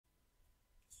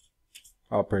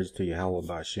All praise to Yahweh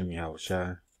by Hashem Yahweh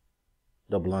Shai.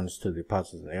 Double honors to the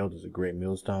apostles and elders of Great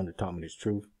Millstone that taught me this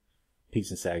truth.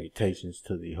 Peace and salutations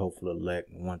to the hopeful elect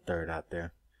and 1/3 out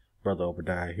there. Brother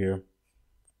Obadiah here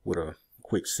with a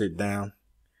quick sit down.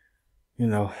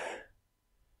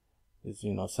 It's,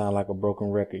 sound like a broken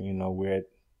record. We're at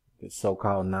the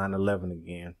so-called 9/11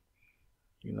 again.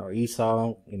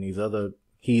 Esau and these other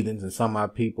heathens and some of our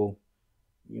people,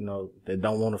 that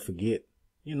don't want to forget,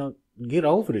 get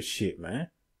over this shit, man.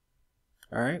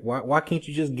 All right. Why can't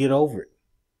you just get over it?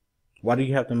 Why do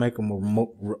you have to make a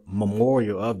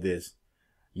memorial of this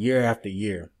year after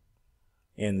year?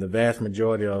 And the vast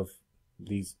majority of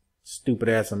these stupid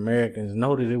ass Americans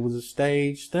know that it was a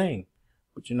staged thing.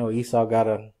 But Esau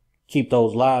gotta keep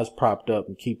those lies propped up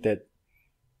and keep that,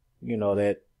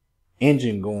 that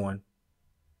engine going,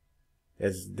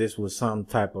 as this was some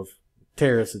type of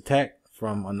terrorist attack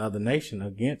from another nation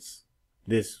against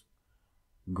this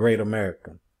great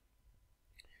America.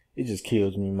 It just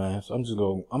kills me, man. So I'm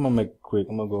gonna make it quick.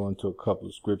 I'm gonna go into a couple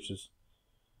of scriptures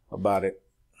about it,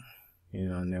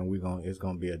 and then it's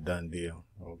gonna be a done deal.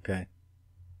 Okay.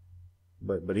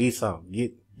 But Esau,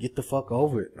 get the fuck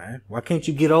over it, man. Why can't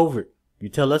you get over it? You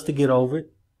tell us to get over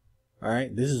it. All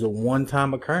right. This is a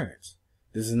one-time occurrence.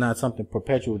 This is not something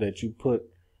perpetual that you put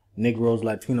Negroes,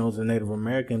 Latinos, and Native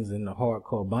Americans in the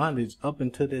hardcore bondage up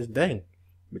until this day.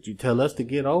 But you tell us to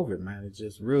get over it, man. It's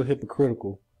just real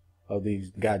hypocritical of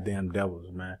these goddamn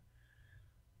devils, man.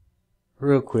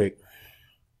 Real quick.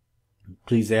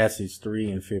 Ecclesiastes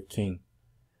 3:15.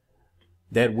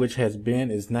 That which has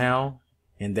been is now,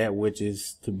 and that which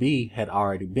is to be had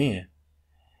already been.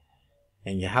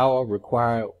 And Yahweh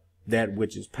required that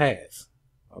which is past.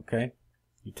 Okay?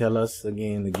 You tell us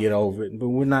again to get over it, but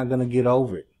we're not going to get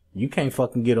over it. You can't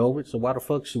fucking get over it, so why the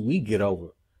fuck should we get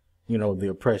over, the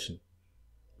oppression,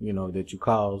 that you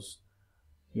caused,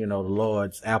 the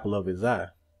Lord's apple of his eye.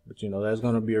 But, there's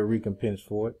going to be a recompense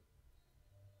for it.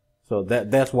 So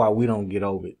that's why we don't get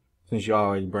over it. Since you're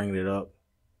always bringing it up,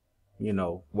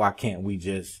 why can't we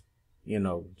just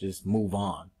move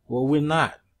on? Well, we're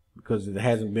not, because it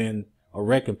hasn't been a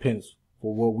recompense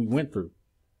for what we went through.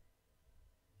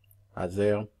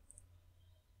 Isaiah.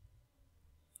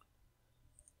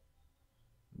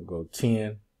 We'll go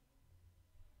 10.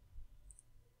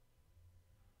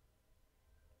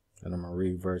 And I'm going to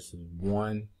read verses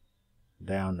 1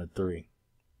 down to 3.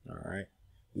 All right.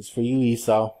 It's for you,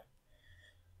 Esau.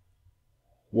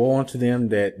 Woe unto them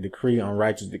that decree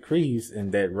unrighteous decrees,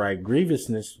 and that write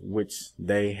grievousness which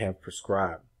they have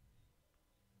prescribed,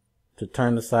 to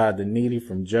turn aside the needy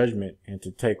from judgment, and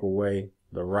to take away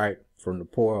the right from the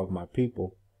poor of my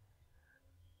people,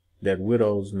 that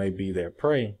widows may be their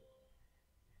prey,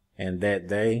 and that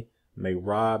they may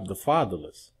rob the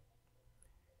fatherless.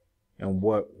 And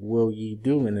what will ye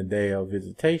do in the day of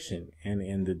visitation, and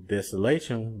in the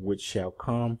desolation which shall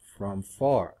come from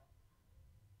far?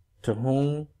 To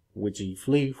whom would ye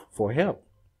flee for help?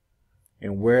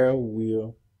 And where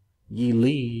will ye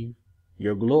leave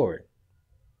your glory?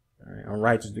 All right,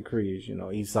 unrighteous decrees.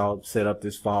 Esau set up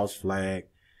this false flag,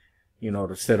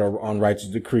 to set up unrighteous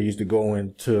decrees to go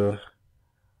into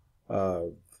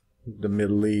the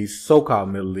Middle East, so-called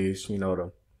Middle East,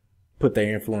 to put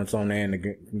their influence on there and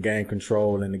to gain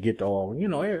control and to get the oil.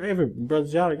 Every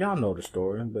brothers, y'all know the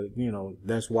story, but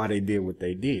that's why they did what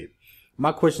they did.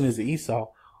 My question is to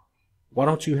Esau, why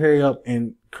don't you hurry up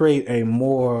and create a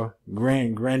more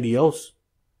grandiose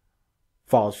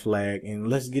false flag, and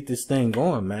let's get this thing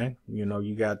going, man.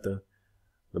 You got the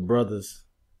brothers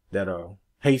that are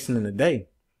hastening the day.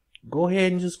 Go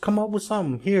ahead and just come up with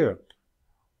something here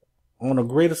on a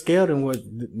greater scale than what,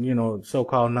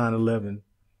 so-called 9/11,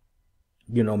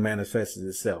 manifested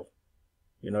itself.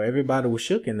 Everybody was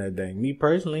shook in that day. Me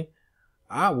personally,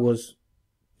 I was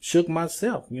shook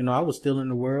myself. I was still in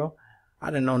the world. I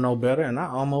didn't know no better, and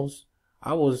I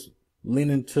was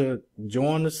leaning to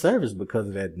join the service because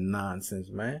of that nonsense,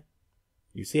 man.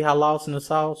 You see how lost in the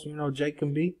sauce, Jake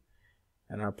can be?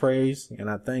 And I praise and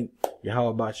I thank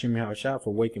Yahweh by Hashem Yahweh Shai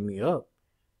for waking me up.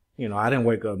 I didn't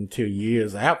wake up until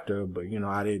years after, but,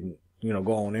 I didn't,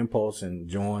 go on impulse and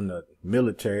join the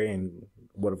military and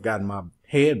would have gotten my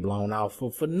head blown out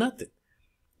for nothing.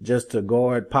 Just to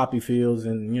guard poppy fields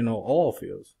and, oil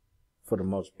fields for the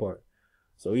most part.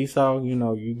 So Esau,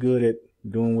 you good at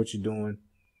doing what you're doing,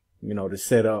 to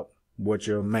set up what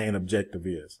your main objective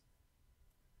is.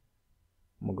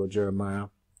 I'm going to go Jeremiah.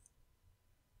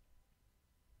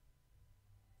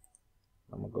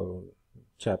 I'm going to go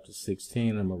chapter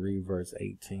 16. I'm going to read verse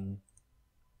 18.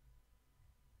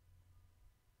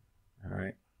 All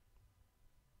right.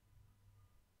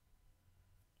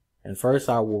 And first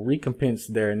I will recompense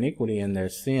their iniquity and their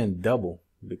sin double,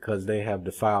 because they have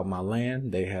defiled my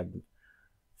land. They have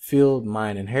filled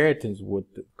mine inheritance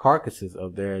with the carcasses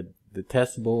of their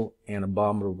detestable and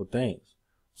abominable things.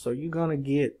 So you're going to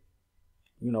get,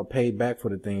 paid back for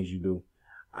the things you do.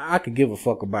 I could give a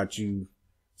fuck about you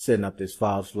setting up this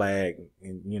false flag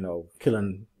and,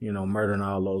 killing, murdering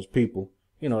all those people.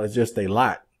 It's just a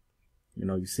lot.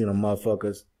 You see them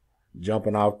motherfuckers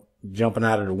jumping out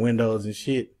of the windows and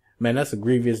shit. Man, that's a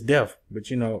grievous death. But,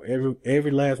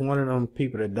 every last one of them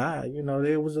people that died,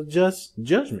 there was a just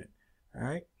judgment. All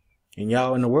right. And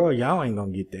y'all in the world, y'all ain't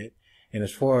gonna get that. And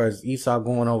as far as Esau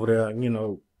going over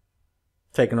there,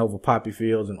 taking over poppy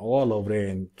fields and oil over there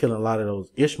and killing a lot of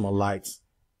those Ishmaelites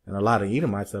and a lot of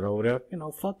Edomites that are over there,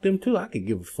 fuck them too. I could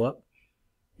give a fuck,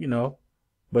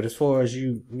 But as far as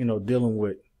you, dealing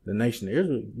with the nation of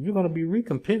Israel, you're gonna be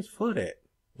recompensed for that,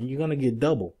 and you're gonna get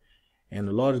double. And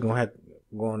the Lord is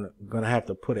gonna have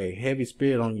to put a heavy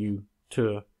spirit on you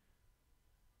to,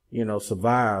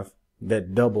 survive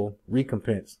that double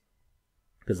recompense.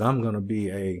 Because I'm going to be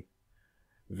a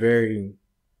very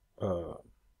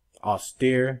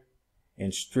austere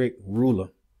and strict ruler,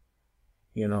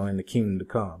 in the kingdom to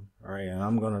come. All right. And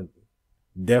I'm going to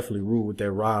definitely rule with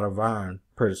that rod of iron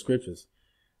per the scriptures.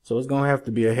 So it's going to have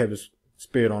to be a heavy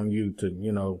spirit on you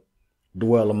to,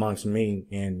 dwell amongst me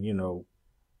and,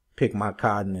 pick my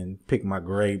cotton and pick my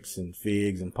grapes and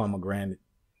figs and pomegranate.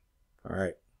 All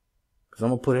right. Because I'm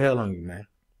going to put hell on you, man.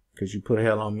 Because you put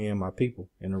hell on me and my people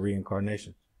in the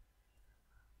reincarnation.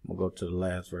 I'm going to go to the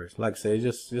last verse. Like I said,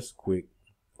 just quick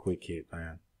hit,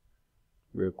 man.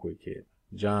 Real quick hit.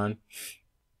 John.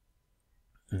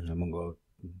 And I'm going to go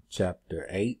chapter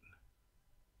 8.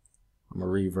 I'm going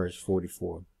to read verse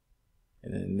 44.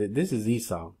 And this is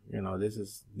Esau. This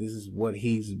is what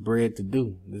he's bred to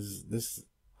do. This is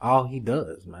all he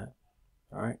does, man.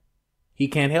 All right. He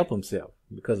can't help himself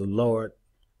because the Lord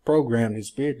programmed his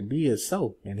spirit to be as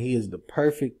so, and he is the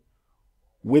perfect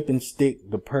whipping stick,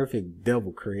 the perfect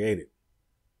devil created.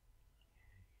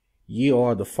 Ye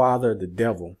are the father of the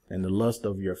devil, and the lust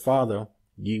of your father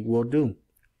ye will do.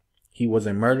 He was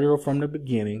a murderer from the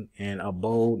beginning, and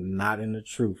abode not in the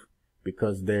truth,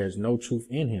 because there is no truth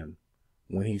in him.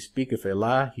 When he speaketh a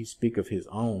lie, he speaketh his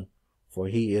own, for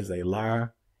he is a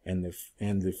liar and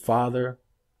the father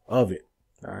of it.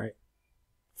 All right.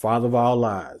 Father of all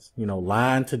lies,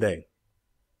 lying today,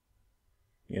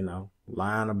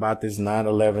 lying about this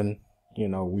 9/11,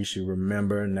 we should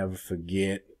remember, never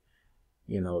forget,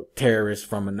 terrorists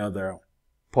from another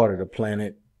part of the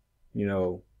planet,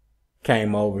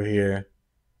 came over here,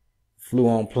 flew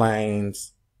on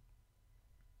planes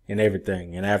and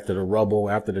everything. And after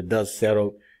the dust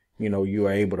settled, you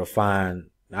were able to find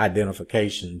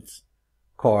identifications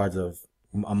cards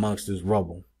amongst this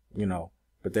rubble,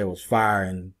 but there was fire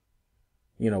and,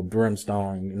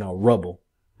 brimstone, rubble,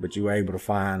 but you were able to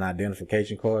find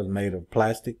identification cards made of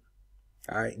plastic.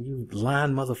 All right. You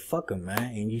lying motherfucker,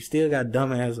 man. And you still got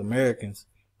dumbass Americans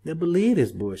that believe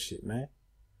this bullshit, man.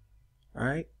 All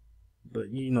right.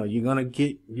 But, you're going to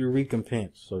get your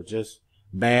recompense. So just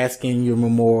bask in your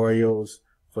memorials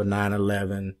for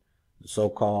 9/11, the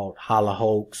so-called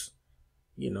Holocaust.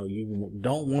 You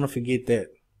don't want to forget that.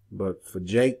 But for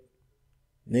Jake,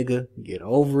 nigga, get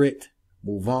over it.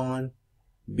 Move on.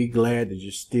 Be glad that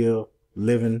you're still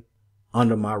living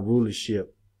under my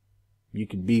rulership. You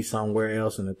could be somewhere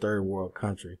else in a third world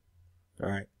country. All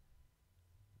right.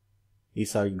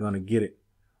 Esau, you're going to get it.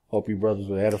 Hope you brothers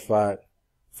were edified.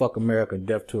 Fuck America.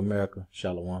 Death to America.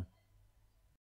 Shalom.